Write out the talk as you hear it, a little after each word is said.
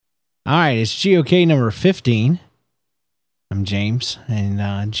All right, it's GOK number 15. I'm James, and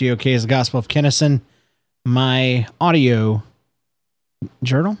GOK is the Gospel of Kennison. My audio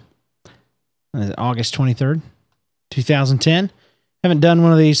journal is August 23rd, 2010. Haven't done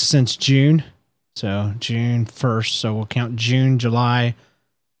one of these since June, so June 1st, so we'll count June, July,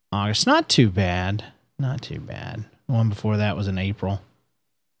 August. Not too bad. Not too bad. The one before that was in April.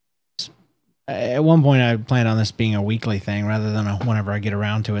 At one point, I planned on this being a weekly thing rather than a whenever I get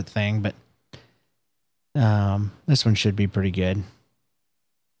around to it thing, but this one should be pretty good.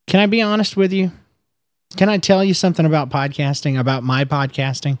 Can I be honest with you? Can I tell you something about podcasting, about my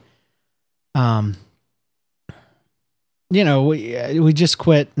podcasting? We just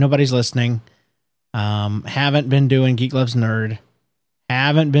quit. Nobody's listening. Haven't been doing Geek Loves Nerd.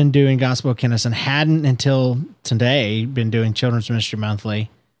 Haven't been doing Gospel of Kennison. Hadn't until today been doing Children's Ministry Monthly.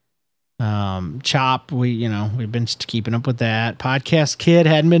 Chop, we've been keeping up with that. Podcast Kid,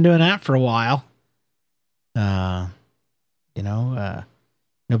 hadn't been doing that for a while.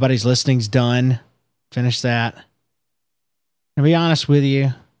 Nobody's listening's done. Finished that. To be honest with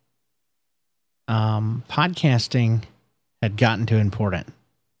you, podcasting had gotten too important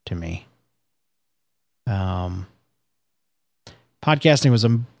to me. Podcasting was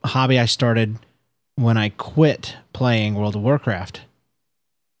a hobby I started when I quit playing World of Warcraft.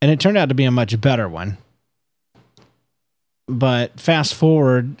 And it turned out to be a much better one. But fast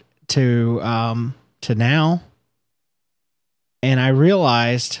forward to now, and I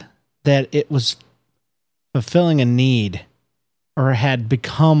realized that it was fulfilling a need, or had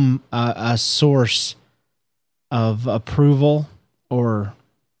become a source of approval or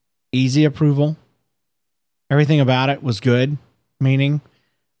easy approval. Everything about it was good, meaning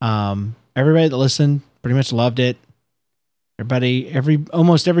everybody that listened pretty much loved it.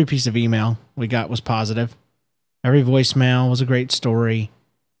 Almost every piece of email we got was positive. Every voicemail was a great story.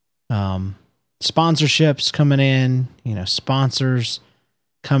 Sponsorships coming in, sponsors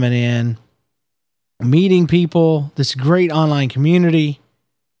coming in, meeting people, this great online community,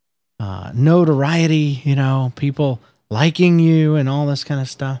 notoriety, people liking you and all this kind of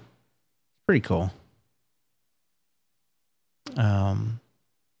stuff. Pretty cool. It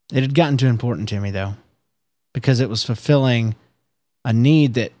had gotten too important to me though, because it was fulfilling a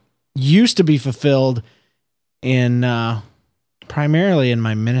need that used to be fulfilled in primarily in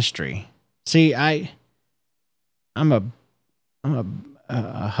my ministry. See, I'm a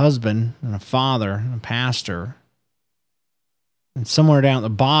husband and a father and a pastor, and somewhere down at the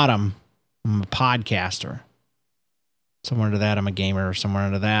bottom, I'm a podcaster. Somewhere under that, I'm a gamer. Somewhere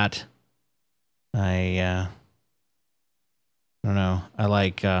under that, I don't know. I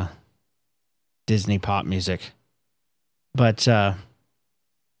like Disney pop music. But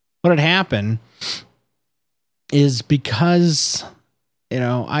what had happened is because, I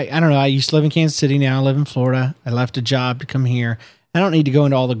don't know. I used to live in Kansas City. Now I live in Florida. I left a job to come here. I don't need to go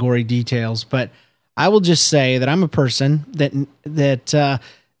into all the gory details, but I will just say that I'm a person that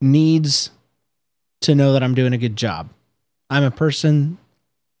needs to know that I'm doing a good job. I'm a person.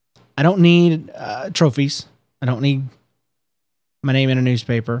 I don't need trophies. I don't need my name in a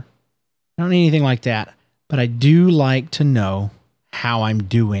newspaper. I don't need anything like that. But I do like to know how I'm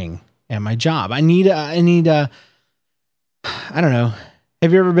doing at my job. I need I don't know.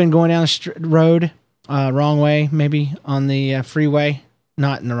 Have you ever been going down the road wrong way, maybe on the freeway?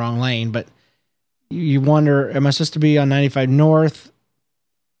 Not in the wrong lane, but you wonder, am I supposed to be on 95 North?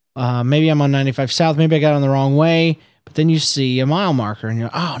 Maybe I'm on 95 South. Maybe I got on the wrong way. But then you see a mile marker and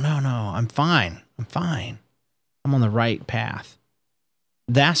you're, oh, no, I'm fine. I'm on the right path.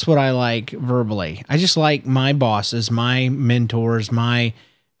 That's what I like verbally. I just like my bosses, my mentors, my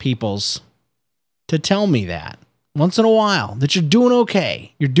peoples to tell me that once in a while, that you're doing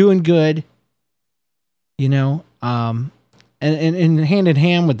okay. You're doing good. And hand in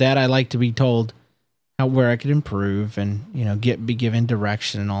hand with that, I like to be told where I could improve and, be given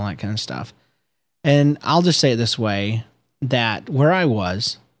direction and all that kind of stuff. And I'll just say it this way, that where I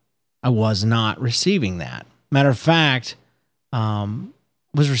was not receiving that. Matter of fact,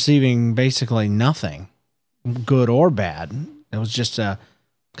 was receiving basically nothing, good or bad. It was just a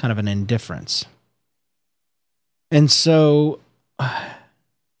kind of an indifference. And so I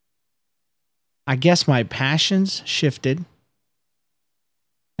guess my passions shifted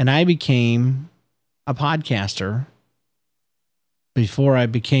and I became a podcaster before I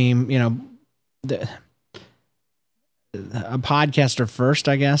became, a podcaster first,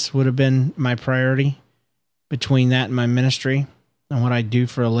 I guess, would have been my priority between that and my ministry and what I do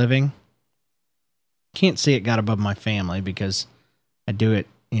for a living. Can't say it got above my family because I do it,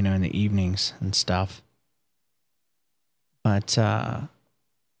 in the evenings and stuff. But I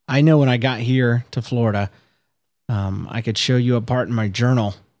I know when I got here to Florida, I could show you a part in my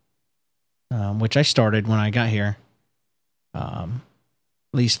journal, which I started when I got here. At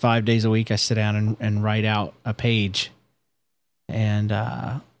least 5 days a week, I sit down and write out a page. And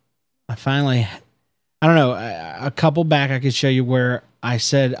I finally, I don't know, a couple back, I could show you where I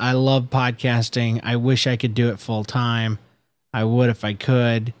said, I love podcasting. I wish I could do it full time. I would if I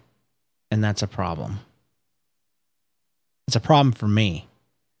could. And that's a problem. It's a problem for me.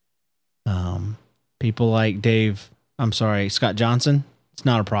 People like Scott Johnson, it's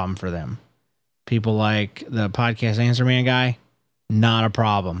not a problem for them. People like the Podcast Answer Man guy, not a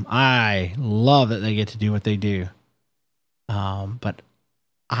problem. I love that they get to do what they do. But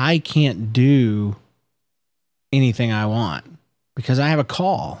I can't do anything I want because I have a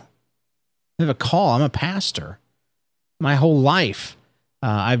call. I'm a pastor. My whole life,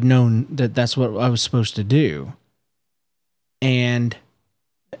 I've known that that's what I was supposed to do.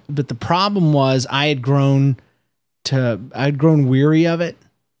 But the problem was I'd grown weary of it.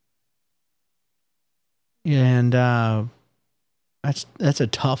 And that's a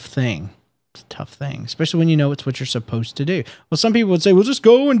tough thing. It's a tough thing, especially when you know it's what you're supposed to do. Well, some people would say, well, just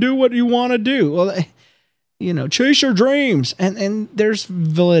go and do what you want to do. Well, chase your dreams. And there's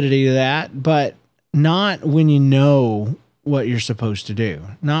validity to that, but not when you know what you're supposed to do.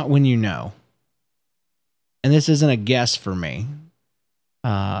 Not when you know. And this isn't a guess for me.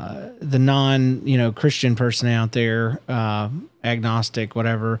 The Christian person out there, agnostic,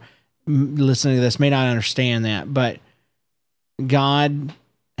 whatever, listening to this may not understand that, but God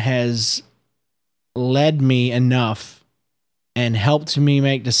has led me enough and helped me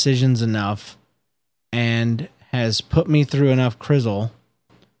make decisions enough and has put me through enough crizzle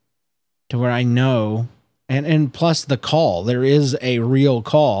to where I know, and plus the call, there is a real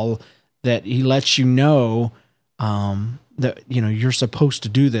call that he lets you know, that, you're supposed to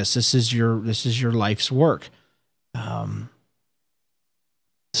do this. This is your life's work.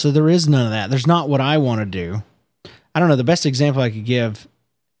 So there is none of that. There's not what I want to do. I don't know. The best example I could give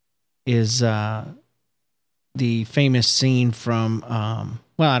is the famous scene from,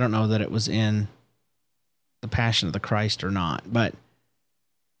 I don't know that it was in The Passion of the Christ or not, but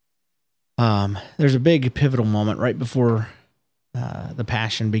there's a big pivotal moment right before the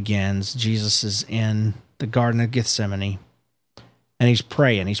Passion begins. Jesus is in the Garden of Gethsemane, and he's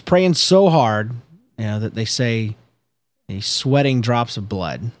praying. He's praying so hard, that they say he's sweating drops of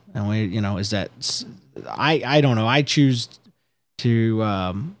blood. And I don't know. I choose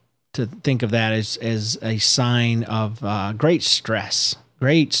to think of that as a sign of great stress.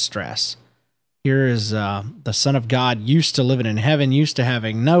 Great stress. Here is the Son of God, used to living in heaven, used to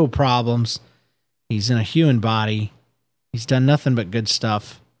having no problems. He's in a human body. He's done nothing but good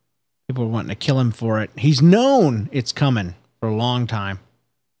stuff. People are wanting to kill him for it. He's known it's coming for a long time,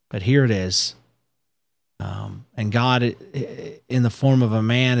 but here it is. And God, in the form of a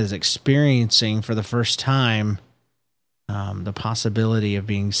man, is experiencing for the first time the possibility of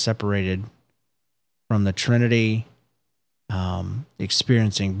being separated from the Trinity,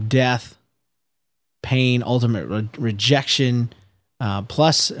 experiencing death, pain, ultimate rejection.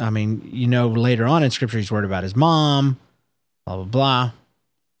 Plus, later on in Scripture, he's worried about his mom, blah, blah, blah.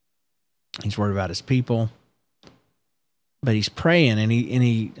 He's worried about his people. But he's praying,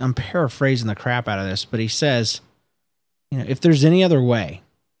 and I'm paraphrasing the crap out of this, but he says, if there's any other way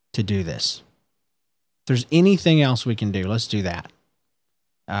to do this, if there's anything else we can do, let's do that.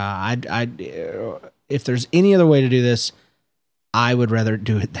 If there's any other way to do this, I would rather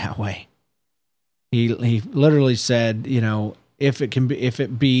do it that way. He literally said, if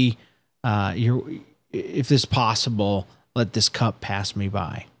this possible, let this cup pass me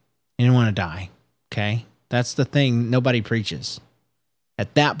by. He didn't want to die. Okay. That's the thing nobody preaches.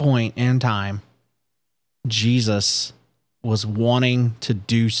 At that point in time, Jesus was wanting to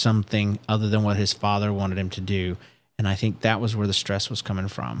do something other than what his Father wanted him to do. And I think that was where the stress was coming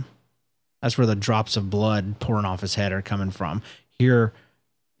from. That's where the drops of blood pouring off his head are coming from. Here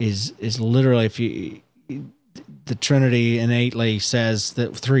is literally, the Trinity innately says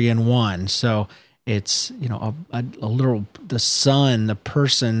that 3 in 1. So it's, a literal, the Son, the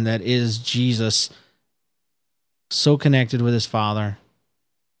person that is Jesus, so connected with his Father,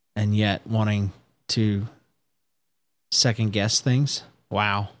 and yet wanting to second guess things.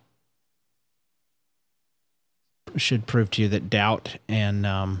 Wow. Should prove to you that doubt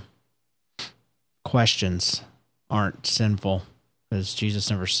and questions aren't sinful, because Jesus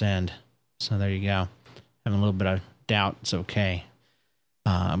never sinned. So there you go. Having a little bit of doubt, it's okay.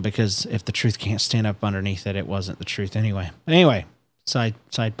 Because if the truth can't stand up underneath it, it wasn't the truth anyway. But anyway, side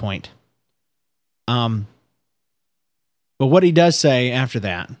point. But what he does say after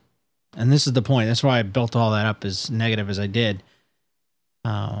that, And this is the point. That's why I built all that up as negative as I did.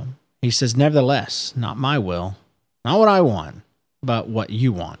 He says, nevertheless, not my will, not what I want, but what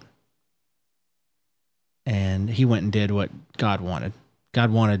you want. And he went and did what God wanted.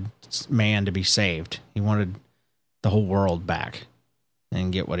 God wanted man to be saved. He wanted the whole world back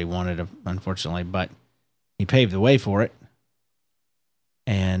and get what he wanted, unfortunately, but he paved the way for it.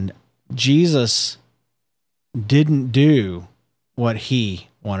 And Jesus didn't do what he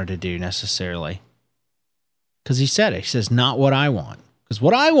wanted to do necessarily, because he said it. He says, not what I want. Because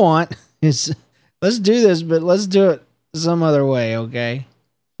what I want is, let's do this, but let's do it some other way, okay?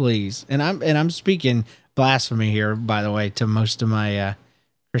 Please. And I'm speaking blasphemy here, by the way, to most of my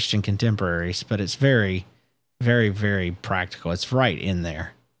Christian contemporaries, but it's very, very, very practical. It's right in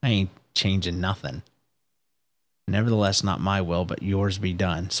there. I ain't changing nothing. Nevertheless, not my will, but yours be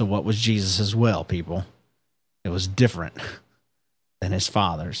done. So what was Jesus' will, people? It was different than his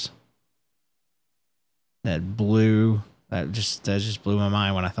Father's. That just blew my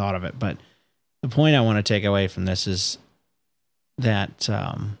mind when I thought of it. But the point I want to take away from this is that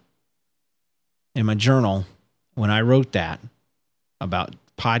in my journal, when I wrote that about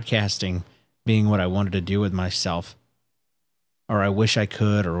podcasting being what I wanted to do with myself, or I wish I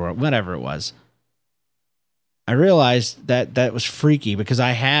could, or whatever it was, I realized that that was freaky, because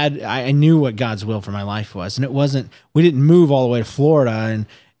I knew what God's will for my life was. And it wasn't, we didn't move all the way to Florida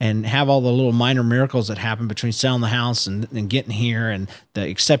and have all the little minor miracles that happened between selling the house and getting here, and the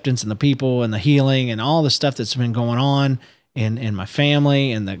acceptance and the people and the healing and all the stuff that's been going on in my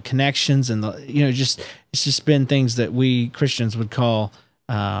family and the connections and the, it's just been things that we Christians would call,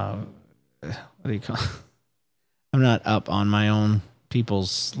 what do you call? I'm not up on my own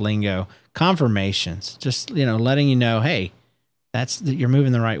people's lingo. Confirmations, just, letting you know, hey, you're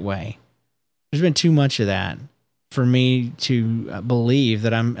moving the right way. There's been too much of that for me to believe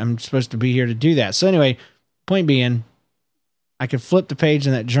that I'm supposed to be here to do that. So anyway, point being, I could flip the page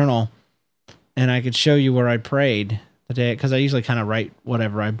in that journal and I could show you where I prayed today, because I usually kind of write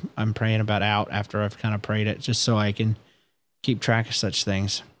whatever I'm praying about out after I've kind of prayed it, just so I can keep track of such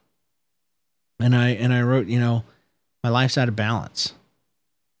things. And I wrote, my life's out of balance.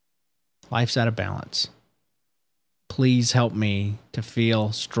 Life's out of balance. Please help me to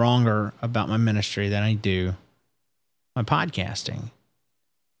feel stronger about my ministry than I do my podcasting.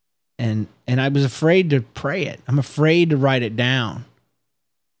 And I was afraid to pray it. I'm afraid to write it down,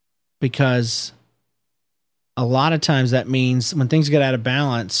 because a lot of times that means when things get out of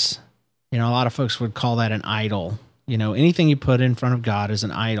balance, a lot of folks would call that an idol. Anything you put in front of God is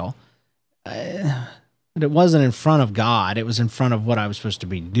an idol. But it wasn't in front of God. It was in front of what I was supposed to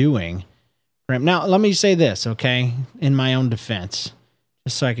be doing. Now, let me say this, okay, in my own defense,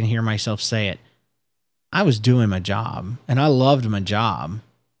 just so I can hear myself say it. I was doing my job, and I loved my job,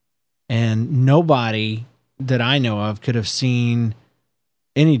 and nobody that I know of could have seen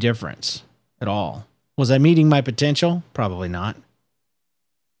any difference at all. Was I meeting my potential? Probably not.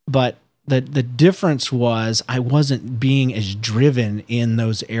 But the difference was I wasn't being as driven in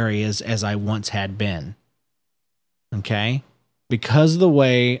those areas as I once had been, okay? Because of the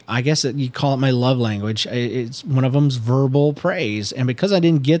way, I guess you call it my love language, it's one of them's verbal praise. And because I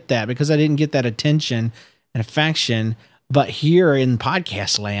didn't get that attention and affection, but here in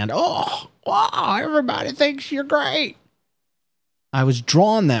podcast land, oh, wow, everybody thinks you're great. I was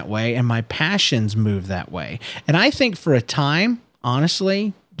drawn that way, and my passions moved that way. And I think for a time,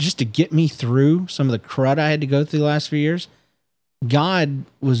 honestly, just to get me through some of the crud I had to go through the last few years, God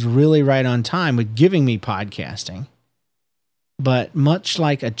was really right on time with giving me podcasting. But much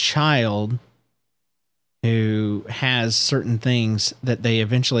like a child who has certain things that they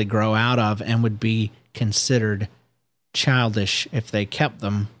eventually grow out of and would be considered childish if they kept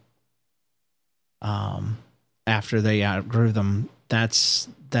them after they outgrew them, that's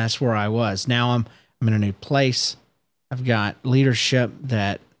where I was. Now I'm in a new place. I've got leadership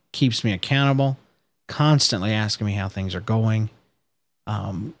that keeps me accountable, constantly asking me how things are going.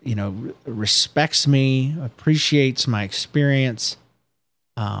 Respects me, appreciates my experience,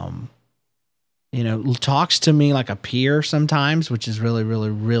 talks to me like a peer sometimes, which is really, really,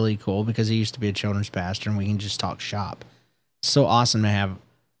 really cool, because he used to be a children's pastor and we can just talk shop. It's so awesome to have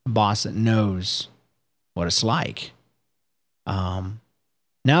a boss that knows what it's like. Now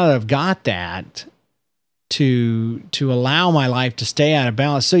that I've got that, to allow my life to stay out of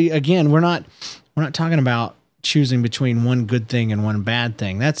balance. So again, we're not talking about choosing between one good thing and one bad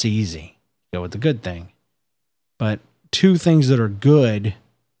thing. That's easy. Go with the good thing. But two things that are good,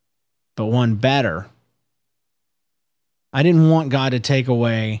 but one better. I didn't want God to take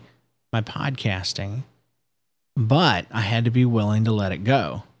away my podcasting, but I had to be willing to let it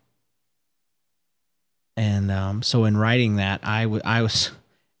go. And so in writing that, I was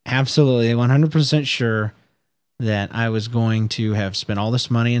absolutely 100% sure that I was going to have spent all this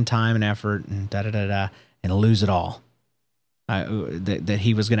money and time and effort and and lose it all. That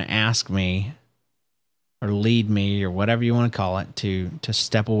he was going to ask me or lead me or whatever you want to call it to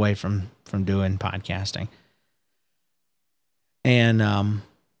step away from doing podcasting. And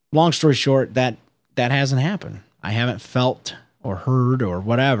long story short, that hasn't happened. I haven't felt or heard or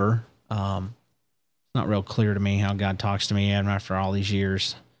whatever. It's not real clear to me how God talks to me after all these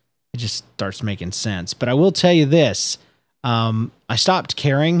years. It just starts making sense. But I will tell you this. I stopped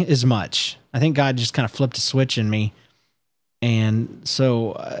caring as much. I think God just kind of flipped a switch in me. And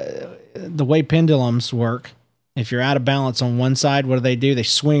so the way pendulums work, if you're out of balance on one side, what do? They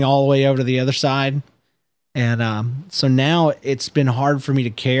swing all the way over to the other side. And so now it's been hard for me to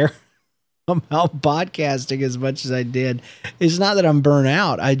care about podcasting as much as I did. It's not that I'm burnt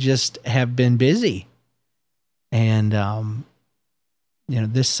out. I just have been busy. And,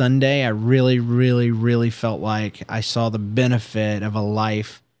 this Sunday, I really, really, really felt like I saw the benefit of a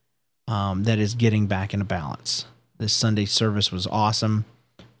life that is getting back into balance. This Sunday service was awesome.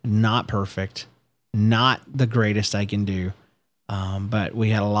 Not perfect. Not the greatest I can do. But we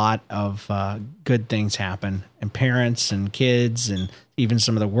had a lot of good things happen. And parents and kids and even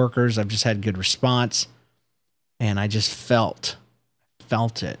some of the workers, I've just had good response. And I just felt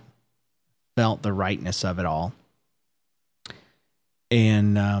it. Felt the rightness of it all.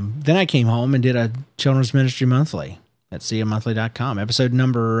 And then I came home and did a Children's Ministry Monthly at cmmonthly.com. Episode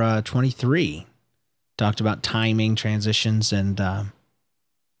number 23. Talked about timing, transitions, and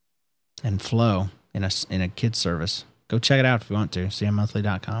flow in a kids service. Go check it out if you want to,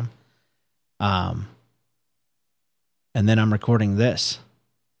 cmmonthly.com. And then I'm recording this.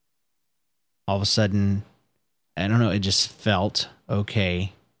 All of a sudden, I don't know, it just felt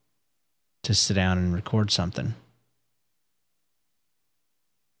okay to sit down and record something.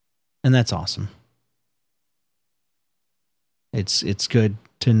 And that's awesome. It's good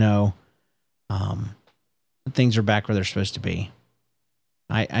to know things are back where they're supposed to be.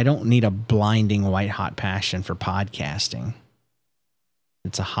 I don't need a blinding white hot passion for podcasting.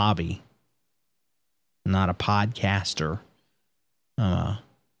 It's a hobby, not a podcaster. I'm a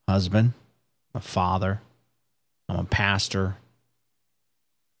husband, I'm a father, I'm a pastor,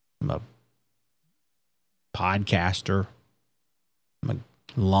 I'm a podcaster, I'm a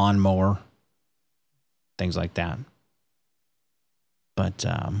lawnmower, things like that. But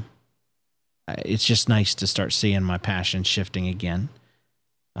it's just nice to start seeing my passion shifting again.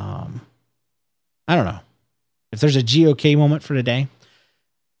 I don't know. If there's a GOK moment for today,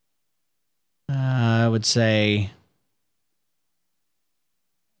 I would say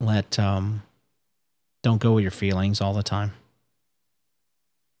don't go with your feelings all the time.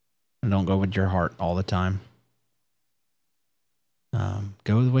 And don't go with your heart all the time.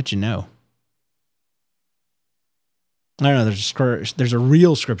 Go with what you know. I don't know. There's a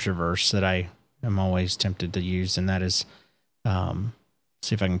real scripture verse that I am always tempted to use, and that is,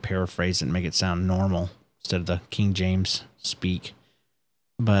 see if I can paraphrase it and make it sound normal instead of the King James speak.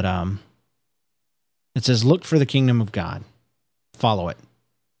 But it says, "Look for the kingdom of God, follow it,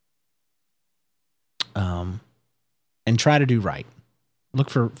 and try to do right. Look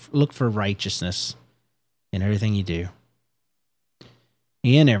for righteousness in everything you do.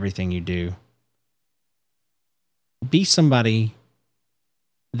 In everything you do, be somebody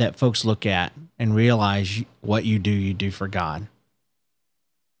that folks look at and realize what you do for God.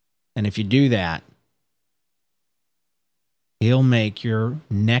 And if you do that, He'll make your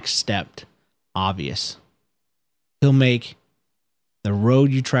next step obvious. He'll make the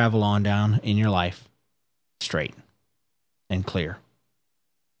road you travel on down in your life straight and clear."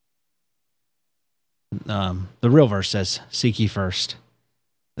 The real verse says, "Seek ye first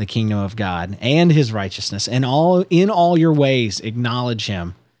the kingdom of God and His righteousness, and in all your ways acknowledge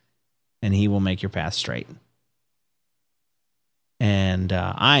Him, and He will make your path straight." And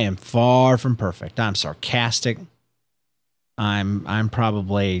I am far from perfect. I'm sarcastic. I'm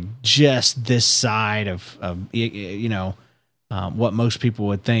probably just this side of what most people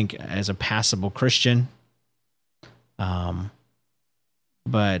would think as a passable Christian. But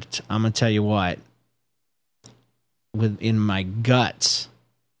I'm gonna tell you what. In my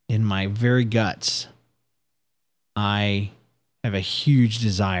very guts, I have a huge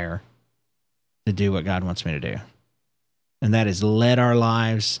desire to do what God wants me to do. And that is led our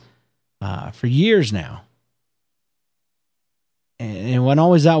lives for years now. And it wasn't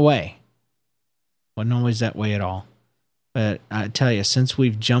always that way. Wasn't always that way at all. But I tell you, since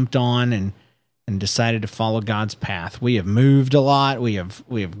we've jumped on and decided to follow God's path, we have moved a lot. We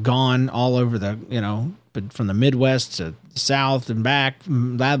have gone all over the but from the Midwest to the South and back,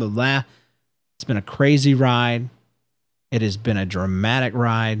 blah, blah, blah. It's been a crazy ride. It has been a dramatic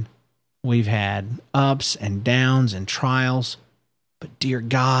ride. We've had ups and downs and trials. But dear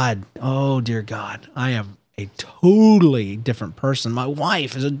God, oh, dear God, I am a totally different person. My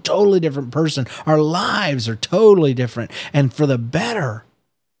wife is a totally different person. Our lives are totally different and for the better.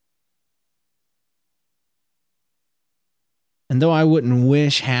 And though I wouldn't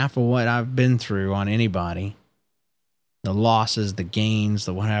wish half of what I've been through on anybody, the losses, the gains,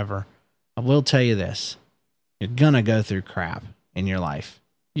 the whatever, I will tell you this. You're going to go through crap in your life.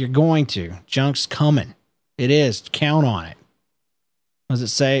 You're going to. Junk's coming. It is. Count on it. What does it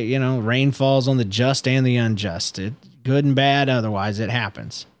say? You know, rain falls on the just and the unjust. Good and bad, otherwise it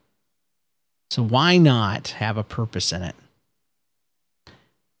happens. So why not have a purpose in it?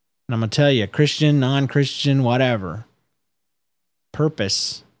 And I'm going to tell you, Christian, non-Christian, whatever,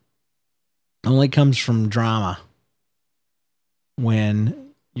 purpose only comes from drama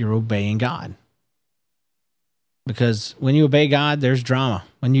when you're obeying God. Because when you obey God, there's drama.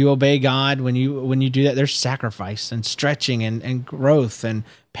 When you obey God, when you do that, there's sacrifice and stretching and growth and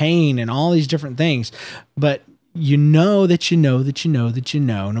pain and all these different things. But you know that you know that you know that you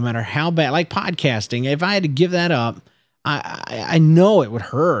know, no matter how bad, like podcasting, if I had to give that up, I know it would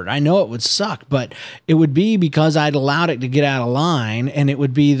hurt. I know it would suck, but it would be because I'd allowed it to get out of line, and it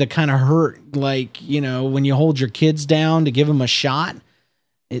would be the kind of hurt like, you know, when you hold your kids down to give them a shot,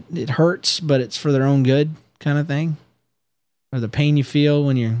 it hurts, but it's for their own good kind of thing. Or the pain you feel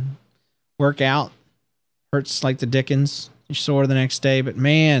when you work out hurts like the dickens. You're sore the next day, but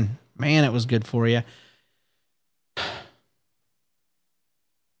man, it was good for you.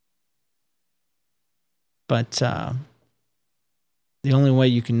 But the only way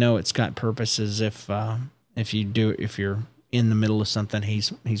you can know it's got purpose is if you're in the middle of something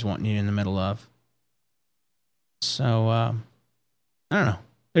he's wanting you in the middle of. So I don't know.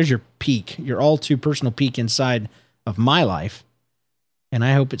 There's your peek, your all too personal peek inside of my life. And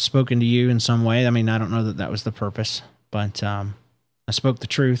I hope it's spoken to you in some way. I mean, I don't know that was the purpose, but I spoke the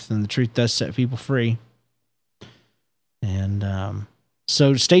truth, and the truth does set people free. And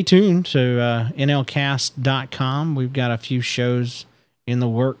so stay tuned to nlcast.com. We've got a few shows in the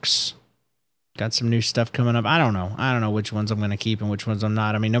works. Got some new stuff coming up. I don't know which ones I'm going to keep and which ones I'm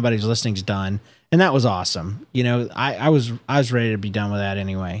not. I mean, nobody's listening's done, and that was awesome. You know, I was ready to be done with that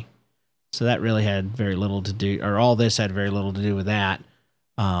anyway. So that really had very little to do, or all this had very little to do with that.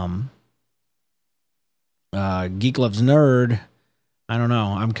 Geek Loves Nerd. I don't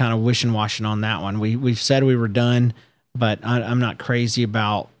know. I'm kind of wishing-washing on that one. We've said we were done, but I'm not crazy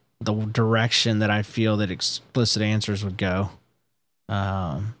about the direction that I feel that Explicit Answers would go.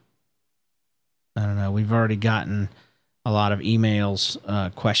 I don't know. We've already gotten a lot of emails,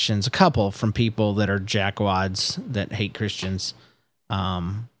 questions, a couple from people that are jackwads that hate Christians.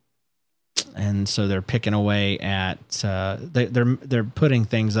 And so they're picking away at, they're putting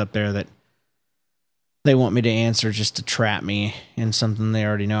things up there that they want me to answer just to trap me in something they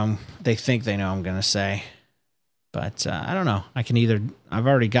already know. They think they know I'm going to say, but I don't know. I've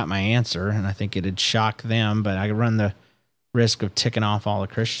already got my answer, and I think it'd shock them, but I could run the risk of ticking off all the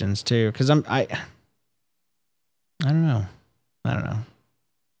Christians too. Cause I don't know. At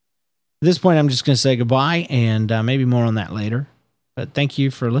this point, I'm just going to say goodbye, and maybe more on that later, but thank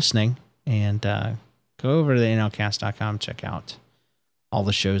you for listening, and go over to the nlcast.com, check out all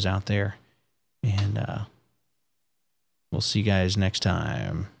the shows out there, and we'll see you guys next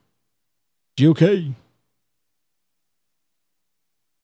time. GOK.